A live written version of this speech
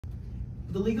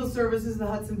The Legal Services of the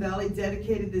Hudson Valley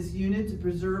dedicated this unit to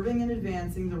preserving and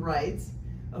advancing the rights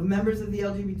of members of the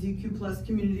LGBTQ+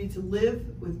 community to live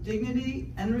with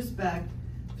dignity and respect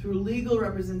through legal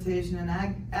representation and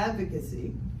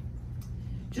advocacy.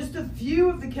 Just a few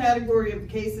of the category of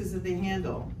cases that they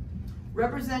handle: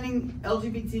 representing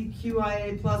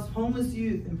LGBTQIA+ homeless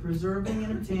youth and preserving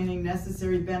and obtaining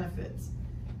necessary benefits.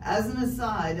 As an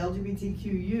aside, LGBTQ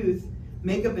youth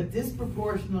make up a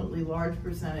disproportionately large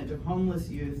percentage of homeless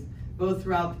youth, both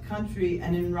throughout the country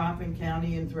and in Rockland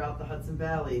County and throughout the Hudson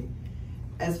Valley,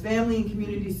 as family and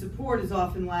community support is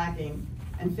often lacking,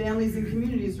 and families and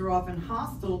communities are often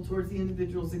hostile towards the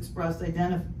individual's expressed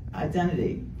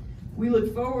identity. We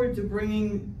look forward to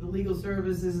bringing the Legal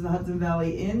Services of the Hudson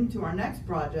Valley into our next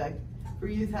project for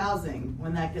youth housing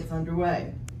when that gets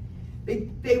underway.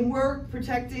 They work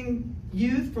protecting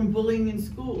youth from bullying in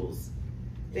schools.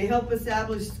 They help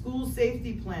establish school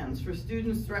safety plans for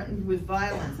students threatened with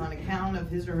violence on account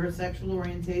of his or her sexual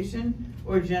orientation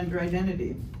or gender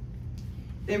identity.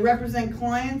 They represent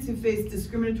clients who face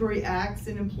discriminatory acts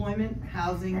in employment,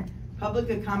 housing, public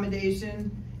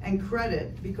accommodation, and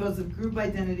credit because of group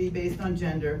identity based on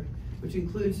gender, which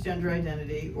includes gender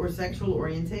identity or sexual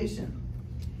orientation.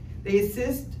 They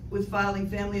assist with filing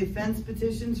family offense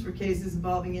petitions for cases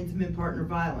involving intimate partner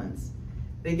violence.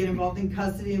 They get involved in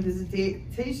custody and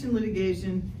visitation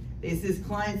litigation. They assist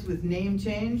clients with name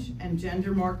change and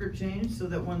gender marker change so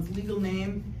that one's legal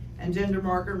name and gender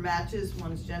marker matches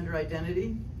one's gender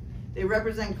identity. They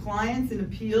represent clients in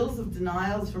appeals of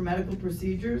denials for medical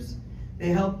procedures. They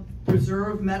help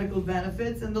preserve medical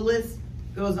benefits, and the list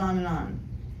goes on and on.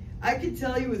 I can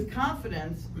tell you with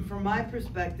confidence, from my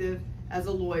perspective as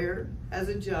a lawyer, as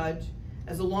a judge,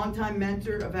 as a longtime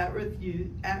mentor of at-risk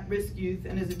youth,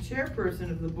 and as a chairperson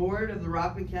of the board of the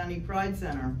Rockland County Pride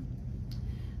Center,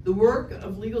 the work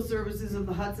of Legal Services of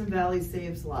the Hudson Valley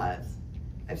saves lives.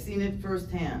 I've seen it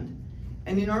firsthand.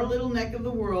 And in our little neck of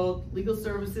the world, Legal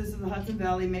Services of the Hudson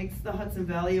Valley makes the Hudson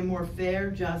Valley a more fair,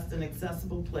 just, and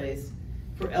accessible place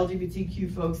for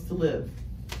LGBTQ folks to live.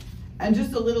 And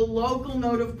just a little local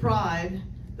note of pride,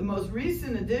 the most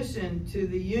recent addition to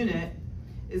the unit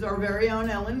is our very own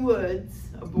Ellen Woods,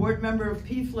 a board member of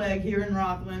PFLAG here in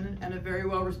Rockland and a very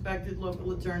well-respected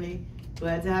local attorney.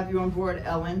 Glad to have you on board,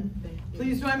 Ellen.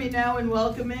 Please join me now in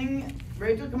welcoming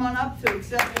Rachel. Come on up to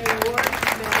accept the award on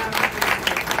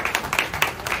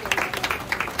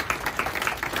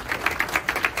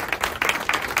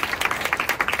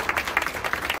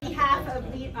behalf of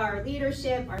our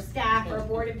leadership, our staff, our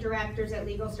board of directors at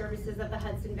Legal Services of the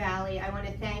Hudson Valley. I want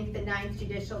to thank the 9th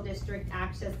Judicial District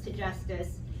Access to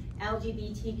Justice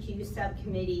LGBTQ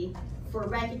subcommittee for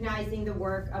recognizing the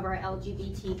work of our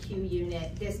LGBTQ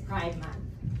unit this Pride Month.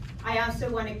 I also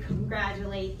want to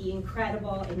congratulate the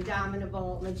incredible,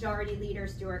 indomitable Majority Leader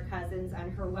Stuart Cousins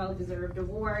on her well-deserved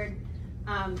award.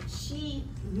 She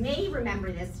may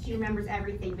remember this, she remembers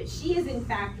everything, but she is in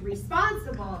fact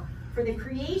responsible for the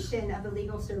creation of the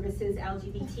Legal Services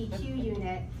LGBTQ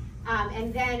unit,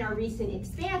 and then our recent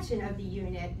expansion of the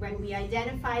unit when we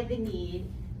identified the need,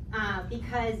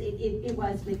 because it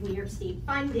was with New York State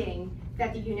funding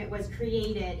that the unit was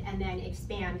created and then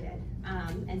expanded.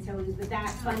 And so it was with that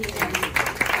funding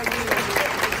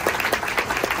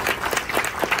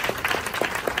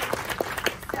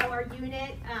that our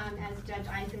unit, as Judge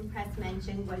Eisenpress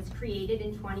mentioned, was created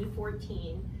in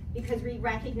 2014 because we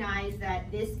recognize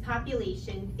that this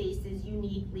population faces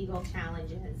unique legal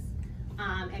challenges.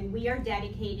 And we are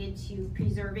dedicated to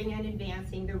preserving and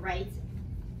advancing the rights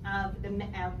of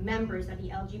members of the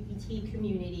LGBT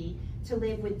community to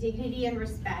live with dignity and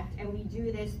respect, and we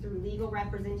do this through legal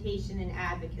representation and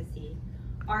advocacy.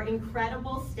 Our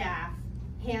incredible staff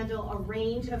handle a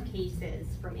range of cases,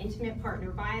 from intimate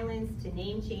partner violence to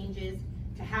name changes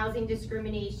to housing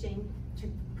discrimination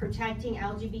to protecting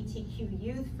LGBTQ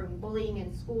youth from bullying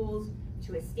in schools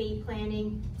to estate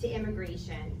planning to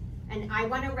immigration. And I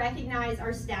want to recognize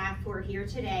our staff who are here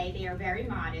today. They are very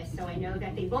modest, so I know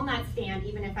that they will not stand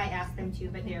even if I ask them to,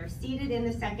 but they are seated in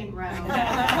the second row. What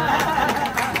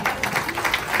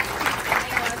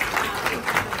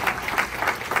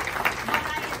I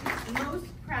am most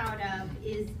proud of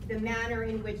is the manner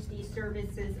in which these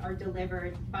services are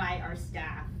delivered by our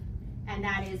staff. And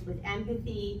that is with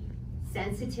empathy,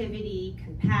 sensitivity,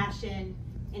 compassion,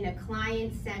 in a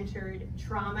client-centered,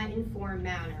 trauma-informed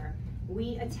manner.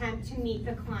 We attempt to meet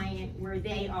the client where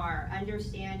they are,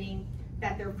 understanding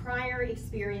that their prior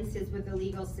experiences with the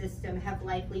legal system have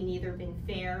likely neither been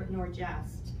fair nor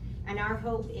just. And our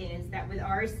hope is that with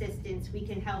our assistance, we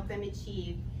can help them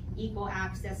achieve equal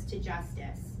access to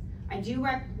justice. I do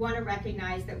want to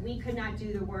recognize that we could not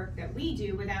do the work that we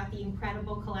do without the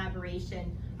incredible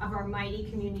collaboration of our mighty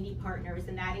community partners,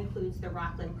 and that includes the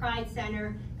Rockland Pride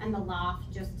Center and the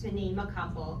Loft, just to name a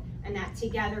couple, and that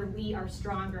together we are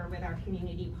stronger with our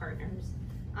community partners.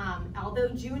 Although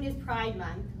June is Pride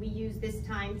Month, we use this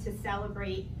time to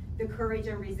celebrate the courage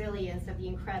and resilience of the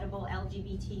incredible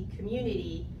LGBT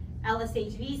community.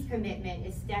 LSHV's commitment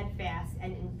is steadfast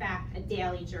and, in fact, a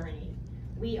daily journey.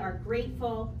 We are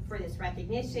grateful for this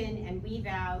recognition, and we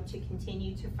vow to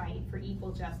continue to fight for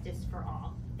equal justice for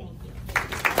all. Thank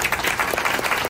you.